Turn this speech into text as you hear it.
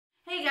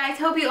guys,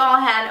 hope you all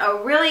had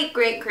a really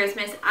great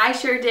Christmas. I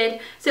sure did.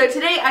 So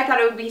today I thought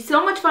it would be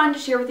so much fun to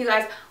share with you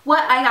guys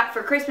what I got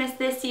for Christmas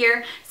this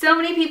year. So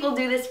many people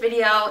do this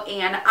video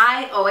and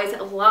I always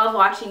love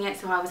watching it,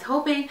 so I was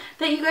hoping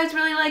that you guys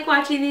really like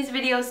watching these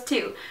videos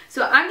too.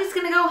 So I'm just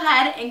going to go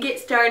ahead and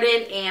get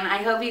started and I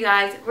hope you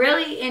guys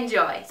really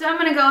enjoy. So I'm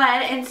going to go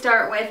ahead and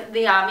start with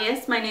the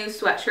obvious, my new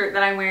sweatshirt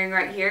that I'm wearing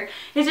right here.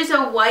 It's just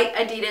a white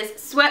Adidas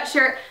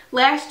sweatshirt.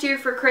 Last year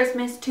for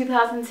Christmas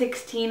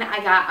 2016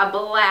 I got a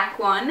black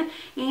one,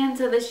 and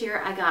so this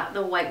year I got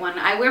the white one.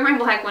 I wear my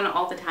black one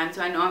all the time,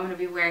 so I know I'm going to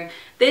be wearing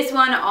this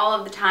one all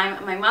of the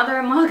time. My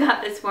mother-in-law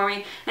got this for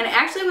me, and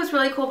actually what's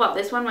really cool about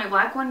this one, my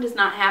black one does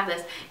not have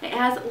this. It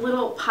has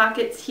little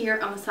pockets here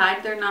on the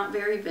side. They're not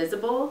very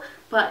visible,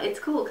 but it's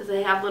cool because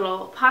they have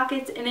little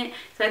pockets in it,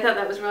 so I thought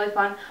that was really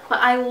fun.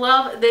 But I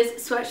love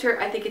this sweatshirt.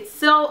 I think it's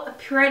so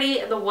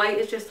pretty. The white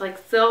is just like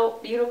so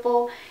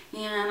beautiful,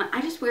 and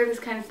I just wear this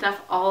kind of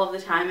stuff all of the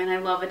time, and I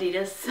love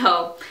Adidas,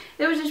 so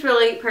it was just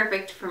really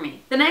perfect for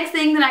me. The next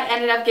thing that I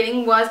ended up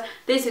getting was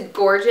this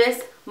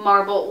gorgeous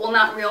marble, well,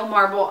 not real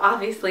marble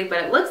obviously,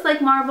 but it looks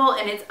like marble,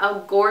 and it's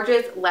a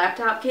gorgeous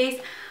laptop case.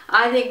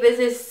 I think this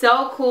is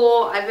so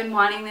cool. I've been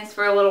wanting this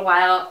for a little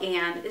while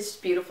and it's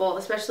just beautiful,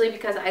 especially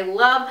because I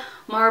love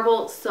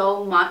marble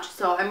so much.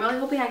 So I'm really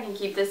hoping I can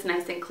keep this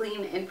nice and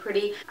clean and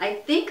pretty. I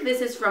think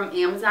this is from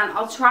Amazon.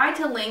 I'll try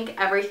to link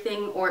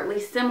everything, or at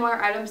least similar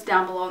items,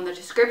 down below in the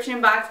description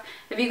box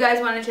if you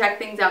guys want to check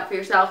things out for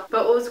yourself.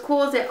 But what was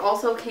cool is it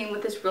also came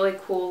with this really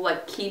cool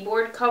like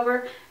keyboard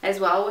cover as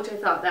well, which I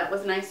thought that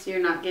was nice, so you're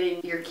not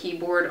getting your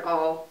keyboard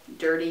all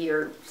dirty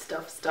or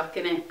stuff stuck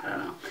in it. I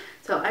don't know.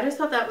 So I just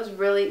thought that was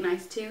really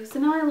nice too. So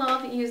now I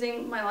love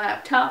using my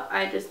laptop.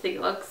 I just think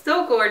it looks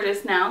so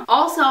gorgeous now.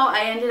 Also,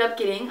 I ended up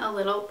getting a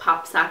little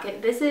pop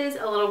socket. This is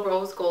a little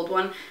rose gold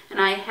one, and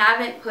I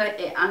haven't put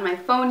it on my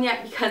phone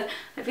yet because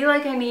I feel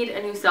like I need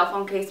a new cell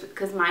phone case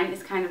because mine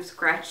is kind of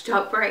scratched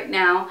up right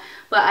now.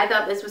 But I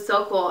thought this was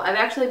so cool. I've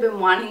actually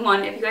been wanting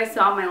one. If you guys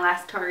saw my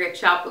last Target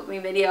shop with me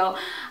video,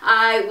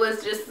 I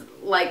was just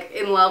like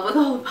in love with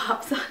all the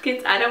pop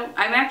sockets. I'm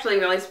actually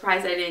really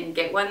surprised I didn't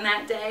get one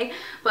that day,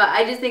 but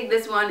I just think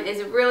this one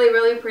is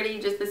really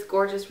pretty, just this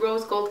gorgeous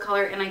rose gold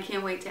color, and I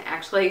can't wait to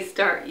actually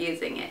start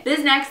using it.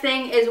 This next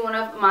thing is one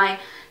of my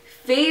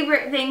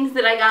favorite things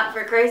that I got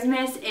for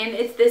Christmas, and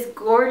it's this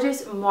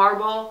gorgeous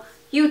marble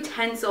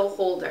utensil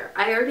holder.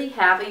 I already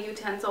have a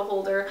utensil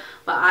holder,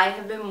 but I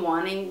have been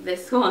wanting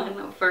this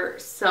one for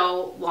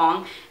so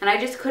long, and I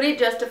just couldn't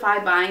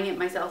justify buying it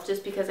myself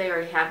just because I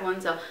already had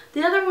one. So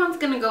the other one's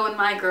gonna go in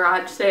my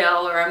garage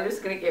sale, or I'm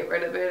just gonna get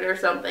rid of it or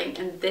something,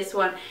 and this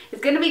one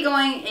is gonna be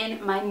going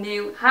in my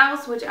new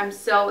house, which I'm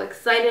so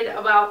excited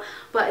about.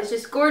 But it's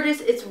just gorgeous.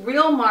 It's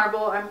real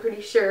marble, I'm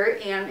pretty sure,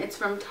 and it's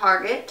from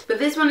Target. But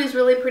this one is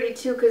really pretty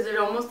too because it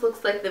almost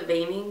looks like the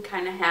veining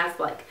kind of has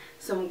like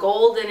some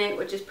gold in it,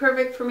 which is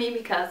perfect for me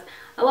because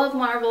I love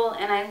marble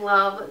and I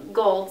love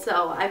gold,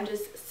 so I'm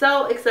just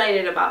so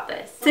excited about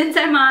this. Since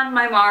I'm on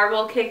my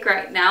marble kick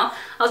right now,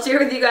 I'll share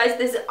with you guys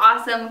this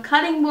awesome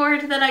cutting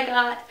board that I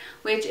got,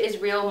 which is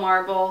real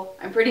marble.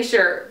 I'm pretty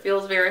sure it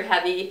feels very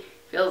heavy.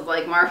 Feels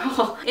like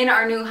marble. In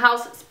our new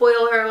house,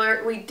 spoiler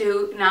alert, we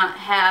do not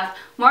have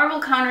marble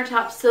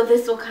countertops, so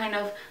this will kind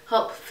of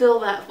help fill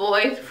that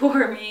void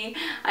for me.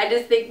 I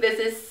just think this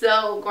is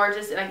so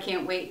gorgeous, and I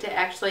can't wait to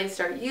actually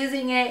start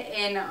using it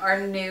in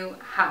our new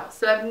house.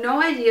 So I have no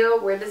idea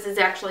where this is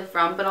actually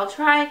from, but I'll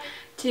try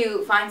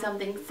to find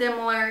something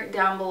similar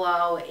down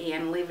below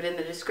and leave it in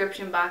the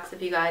description box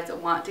if you guys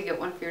want to get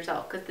one for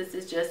yourself, because this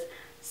is just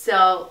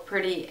so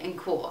pretty and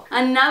cool.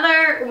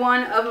 Another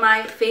one of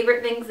my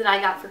favorite things that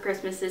I got for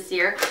Christmas this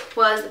year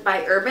was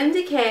by Urban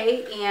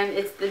Decay, and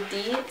it's the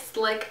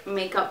De-Slick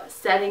Makeup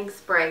Setting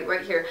Spray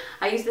right here.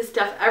 I use this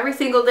stuff every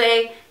single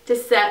day to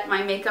set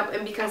my makeup,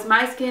 and because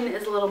my skin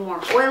is a little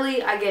more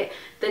oily, I get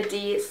the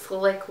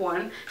De-Slick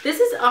one. This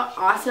is an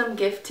awesome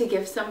gift to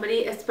give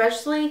somebody,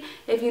 especially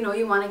if you know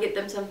you want to get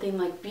them something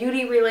like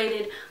beauty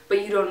related,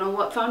 but you don't know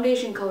what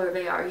foundation color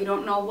they are. You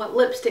don't know what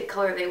lipstick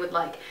color they would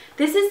like.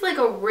 This is like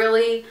a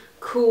really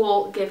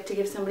cool gift to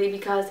give somebody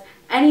because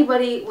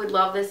anybody would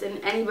love this and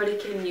anybody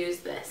can use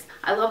this.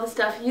 I love the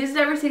stuff, use it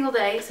every single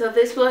day, so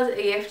this was a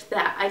gift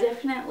that I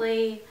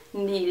definitely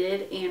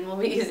needed and will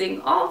be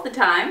using all the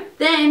time.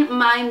 Then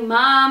my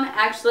mom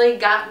actually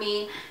got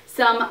me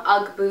some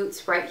Ugg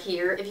boots right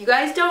here. If you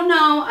guys don't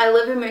know, I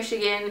live in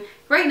Michigan.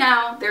 Right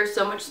now, there's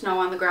so much snow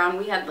on the ground.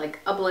 We had like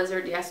a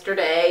blizzard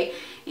yesterday,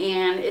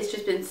 and it's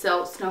just been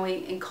so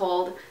snowy and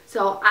cold.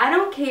 So I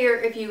don't care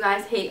if you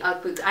guys hate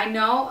Ugg boots. I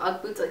know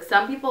Ugg boots, like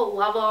some people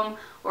love them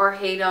or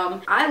hate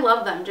them. I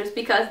love them just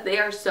because they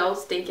are so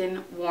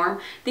stinking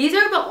warm. These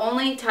are the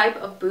only type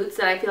of boots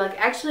that I feel like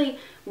actually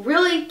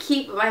really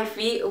keep my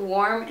feet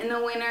warm in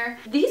the winter.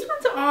 These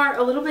ones are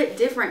a little bit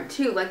different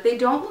too. Like they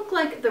don't look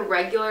like the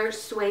regular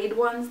suede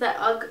ones that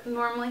Ugg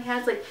normally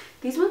has. Like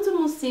these ones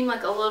almost seem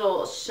like a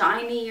little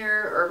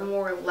shinier or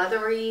more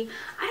leathery.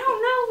 I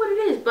don't know what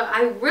it is, but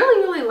I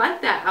really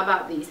like that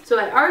about these. So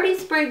I already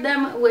sprayed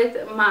them with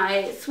with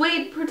my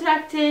suede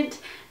protectant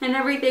and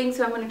everything,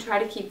 so I'm going to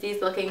try to keep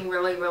these looking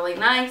really, really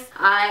nice.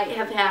 I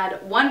have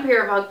had one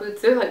pair of Ugg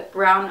boots. They're like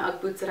brown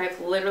Ugg boots that I've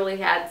literally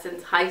had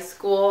since high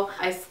school.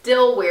 I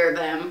still wear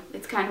them.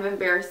 It's kind of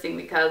embarrassing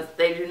because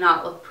they do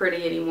not look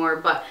pretty anymore,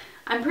 but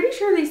I'm pretty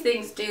sure these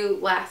things do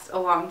last a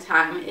long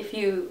time if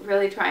you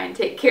really try and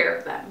take care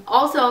of them.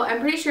 Also,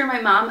 I'm pretty sure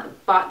my mom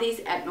bought these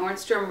at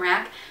Nordstrom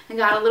Rack and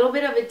got a little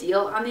bit of a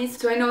deal on these.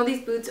 So I know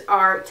these boots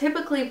are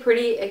typically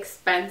pretty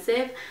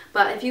expensive,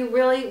 but if you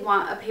really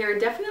want a pair,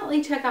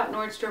 definitely check out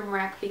Nordstrom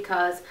Rack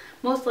because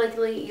most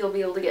likely you'll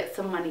be able to get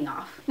some money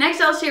off.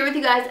 Next, I'll share with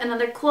you guys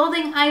another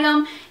clothing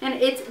item, and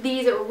it's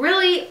these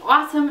really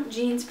awesome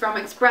jeans from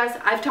Express.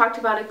 I've talked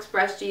about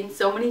Express jeans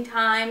so many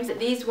times.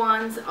 These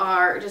ones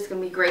are just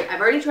gonna be great. I've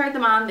already tried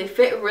them on. They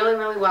fit really,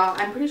 really well.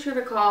 I'm pretty sure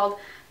they're called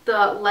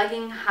the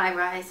Legging High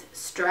Rise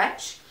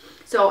Stretch.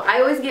 So I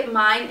always get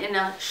mine in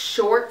a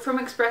short from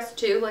Express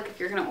too, like if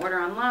you're going to order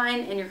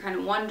online and you're kind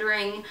of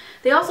wondering.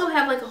 They also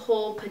have like a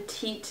whole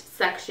petite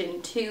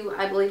section too,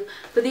 I believe,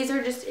 but these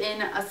are just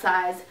in a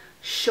size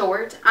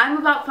short. I'm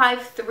about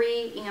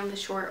 5'3", and the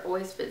short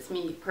always fits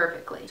me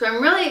perfectly. So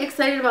I'm really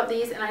excited about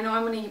these, and I know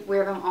I'm going to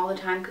wear them all the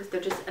time because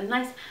they're just a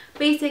nice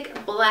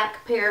basic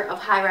black pair of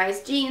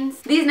high-rise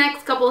jeans. These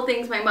next couple of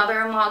things my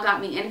mother-in-law got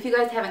me, and if you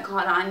guys haven't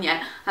caught on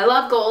yet, I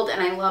love gold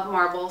and I love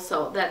marble,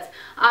 so that's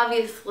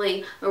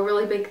obviously a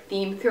really big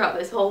theme throughout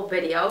this whole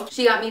video.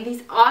 She got me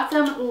these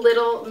awesome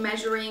little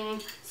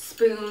measuring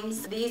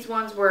spoons. These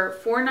ones were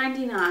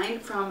 $4.99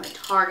 from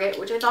Target,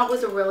 which I thought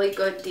was a really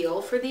good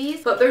deal for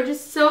these, but they're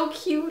just so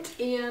cute,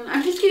 and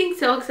I'm just getting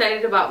so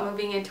excited about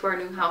moving into our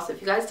new house.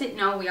 If you guys didn't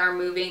know, we are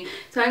moving,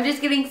 so I'm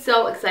just getting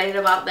so excited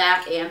about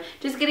that, and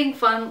just getting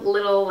fun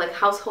little like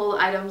household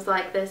items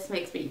like this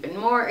makes me even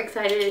more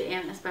excited,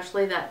 and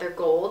especially that they're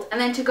gold.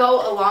 And then to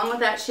go along with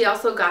that, she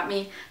also got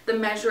me the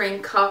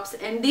measuring cups,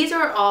 and these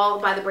are all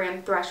by the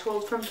brand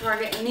Threshold from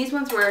Target, and these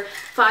ones were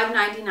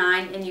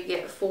 $5.99, and you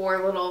get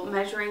 4 little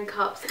measuring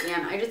cups,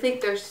 and I just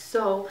think they're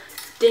so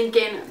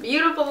stinking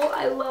beautiful.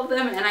 I love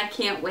them, and I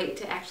can't wait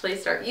to actually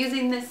start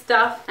using this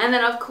stuff. And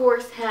then of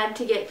course had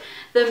to get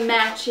the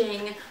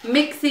matching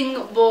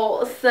mixing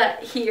bowl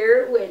set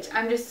here, which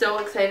I'm just so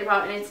excited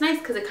about, and it's nice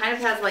because it kind of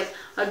has like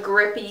a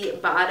grippy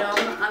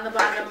bottom on the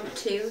bottom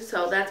too,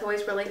 so that's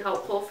always really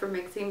helpful for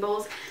mixing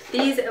bowls.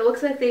 These, it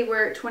looks like they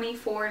were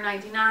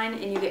 $24.99,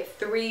 and you get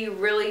 3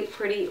 really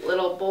pretty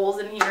little bowls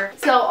in here.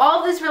 So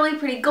all this really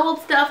pretty gold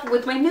stuff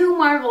with my new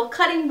marble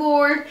cutting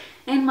board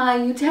and my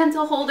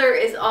utensil holder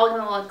is all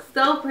gonna look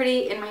so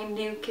pretty in my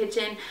new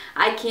kitchen.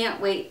 I can't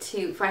wait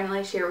to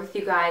finally share with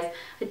you guys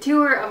a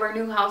tour of our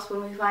new house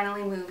when we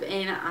finally move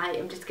in. I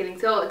am just getting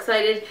so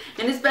excited,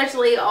 and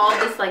especially all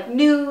this like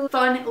new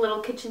fun little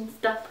kitchen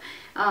stuff.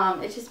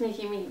 It's just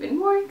making me even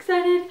more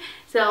excited,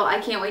 so I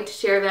can't wait to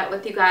share that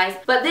with you guys.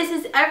 But this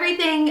is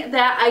everything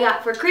that I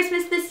got for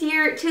Christmas this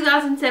year,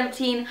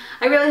 2017.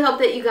 I really hope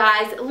that you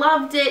guys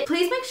loved it.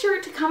 Please make sure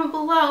to comment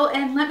below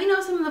and let me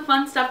know some of the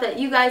fun stuff that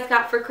you guys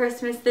got for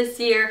Christmas this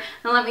year,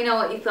 and let me know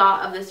what you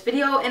thought of this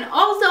video, and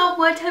also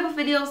what type of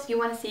videos you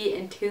want to see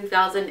in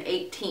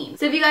 2018.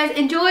 So if you guys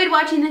enjoyed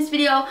watching this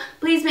video,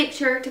 please make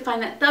sure to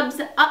find that thumbs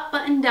up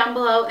button down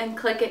below and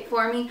click it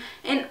for me.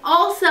 And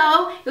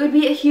also, it would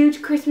be a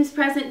huge Christmas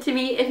present to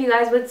me if you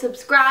guys would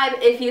subscribe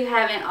if you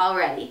haven't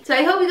already. So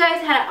I hope you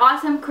guys had an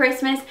awesome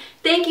Christmas.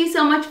 Thank you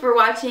so much for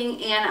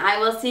watching, and I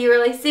will see you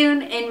really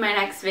soon in my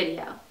next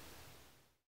video.